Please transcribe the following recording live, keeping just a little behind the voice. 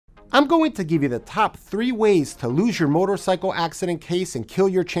I'm going to give you the top 3 ways to lose your motorcycle accident case and kill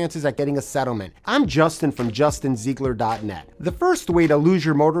your chances at getting a settlement. I'm Justin from justinziegler.net. The first way to lose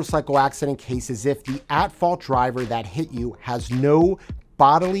your motorcycle accident case is if the at-fault driver that hit you has no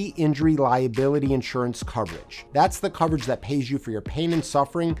bodily injury liability insurance coverage. That's the coverage that pays you for your pain and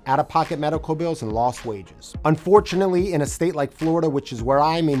suffering, out-of-pocket medical bills, and lost wages. Unfortunately, in a state like Florida, which is where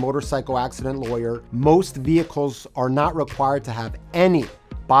I'm a motorcycle accident lawyer, most vehicles are not required to have any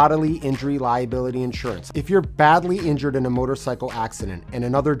bodily injury liability insurance. If you're badly injured in a motorcycle accident and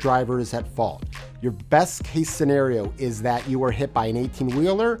another driver is at fault, your best case scenario is that you were hit by an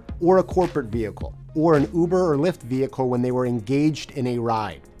 18-wheeler or a corporate vehicle, or an Uber or Lyft vehicle when they were engaged in a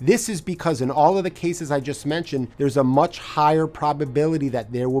ride. This is because in all of the cases I just mentioned, there's a much higher probability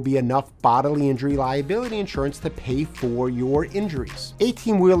that there will be enough bodily injury liability insurance to pay for your injuries.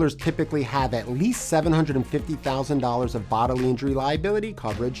 18-wheelers typically have at least $750,000 of bodily injury liability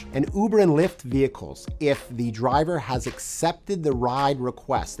coverage, and Uber and Lyft vehicles, if the driver has accepted the ride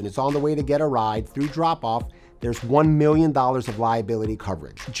request and is on the way to get a ride through drop-off, there's $1 million of liability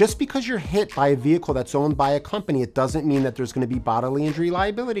coverage. Just because you're hit by a vehicle that's owned by a company, it doesn't mean that there's gonna be bodily injury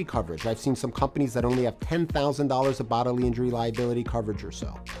liability coverage. I've seen some companies that only have $10,000 of bodily injury liability coverage or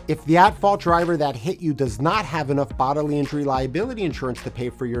so. If the at-fault driver that hit you does not have enough bodily injury liability insurance to pay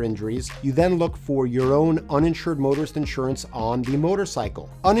for your injuries, you then look for your own uninsured motorist insurance on the motorcycle.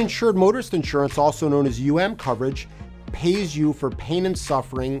 Uninsured motorist insurance, also known as UM coverage, pays you for pain and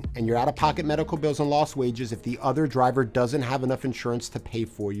suffering and your out-of-pocket medical bills and lost wages if the other driver doesn't have enough insurance to pay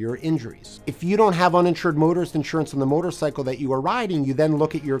for your injuries. If you don't have uninsured motorist insurance on the motorcycle that you are riding, you then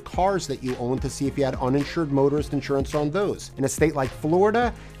look at your cars that you own to see if you had uninsured motorist insurance on those. In a state like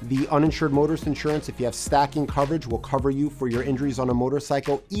Florida, the uninsured motorist insurance, if you have stacking coverage, will cover you for your injuries on a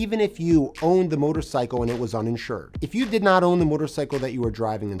motorcycle, even if you owned the motorcycle and it was uninsured. If you did not own the motorcycle that you were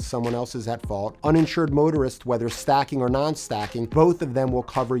driving and someone else is at fault, uninsured motorist, whether stacking or non-stacking, both of them will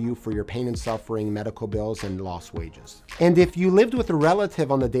cover you for your pain and suffering, medical bills, and lost wages. And if you lived with a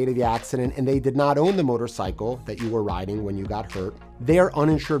relative on the date of the accident and they did not own the motorcycle that you were riding when you got hurt, their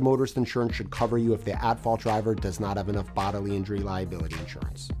uninsured motorist insurance should cover you if the at-fault driver does not have enough bodily injury liability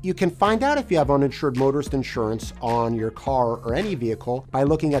insurance. You can find out if you have uninsured motorist insurance on your car or any vehicle by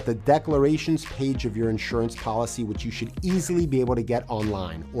looking at the declarations page of your insurance policy, which you should easily be able to get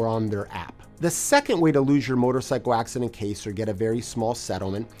online or on their app. The second way to lose your motorcycle accident case or get a very small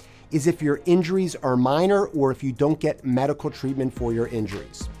settlement is if your injuries are minor or if you don't get medical treatment for your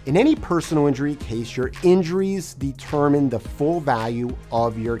injuries. In any personal injury case, your injuries determine the full value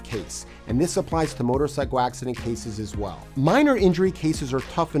of your case, and this applies to motorcycle accident cases as well. Minor injury cases are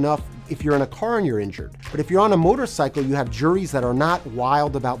tough enough if you're in a car and you're injured, but if you're on a motorcycle, you have juries that are not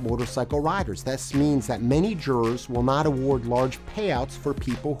wild about motorcycle riders. This means that many jurors will not award large payouts for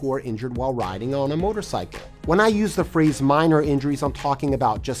people who are injured while riding on a motorcycle. When I use the phrase minor injuries, I'm talking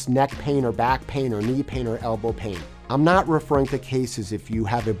about just neck pain or back pain or knee pain or elbow pain. I'm not referring to cases if you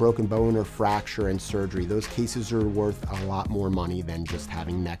have a broken bone or fracture and surgery. Those cases are worth a lot more money than just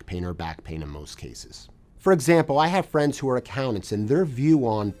having neck pain or back pain in most cases. For example, I have friends who are accountants, and their view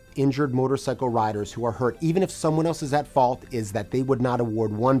on injured motorcycle riders who are hurt, even if someone else is at fault, is that they would not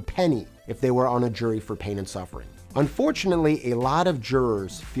award 1 penny if they were on a jury for pain and suffering. Unfortunately, a lot of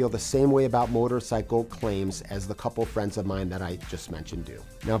jurors feel the same way about motorcycle claims as the couple friends of mine that I just mentioned do.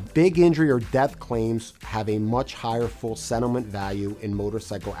 Now, big injury or death claims have a much higher full settlement value in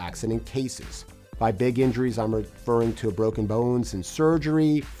motorcycle accident cases. By big injuries, I'm referring to broken bones and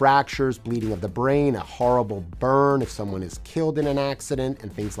surgery, fractures, bleeding of the brain, a horrible burn if someone is killed in an accident,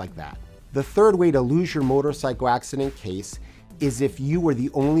 and things like that. The third way to lose your motorcycle accident case is if you were the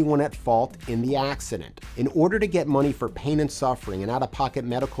only one at fault in the accident. In order to get money for pain and suffering and out-of-pocket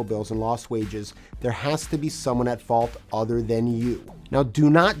medical bills and lost wages, there has to be someone at fault other than you. Now, do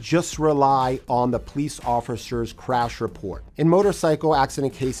not just rely on the police officer's crash report. In motorcycle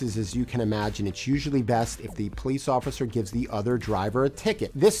accident cases, as you can imagine, it's usually best if the police officer gives the other driver a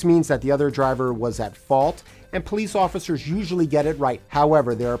ticket. This means that the other driver was at fault, and police officers usually get it right.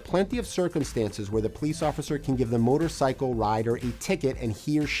 However, there are plenty of circumstances where the police officer can give the motorcycle rider a ticket and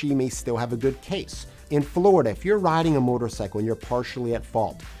he or she may still have a good case. In Florida, if you're riding a motorcycle and you're partially at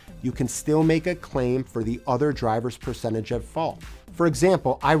fault, you can still make a claim for the other driver's percentage at fault. For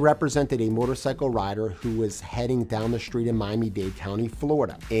example, I represented a motorcycle rider who was heading down the street in Miami-Dade County,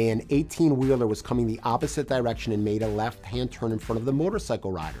 Florida. An 18-wheeler was coming the opposite direction and made a left-hand turn in front of the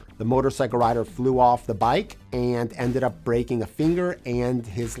motorcycle rider. The motorcycle rider flew off the bike and ended up breaking a finger and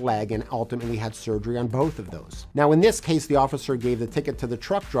his leg and ultimately had surgery on both of those. Now, in this case, the officer gave the ticket to the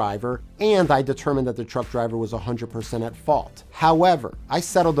truck driver, and I determined that the truck driver was 100% at fault. However, I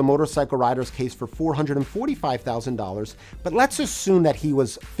settled the motorcycle rider's case for $445,000, but let's assume that he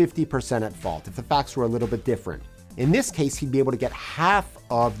was 50% at fault, if the facts were a little bit different. In this case, he'd be able to get half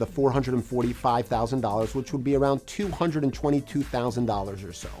of the $445,000, which would be around $222,000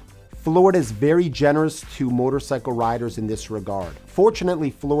 or so. Florida is very generous to motorcycle riders in this regard.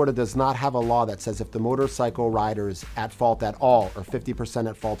 Fortunately, Florida does not have a law that says if the motorcycle rider is at fault at all or 50%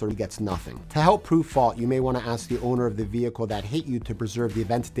 at fault, or he gets nothing. To help prove fault, you may want to ask the owner of the vehicle that hit you to preserve the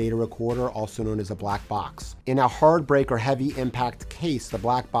event data recorder, also known as a black box. In a hard break or heavy impact case, the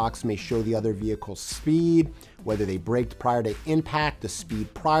black box may show the other vehicle's speed, whether they braked prior to impact, the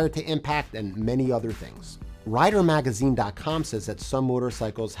speed prior to impact, and many other things. RiderMagazine.com says that some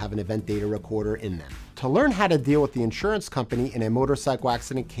motorcycles have an event data recorder in them. To learn how to deal with the insurance company in a motorcycle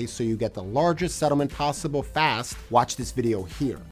accident case so you get the largest settlement possible fast, watch this video here.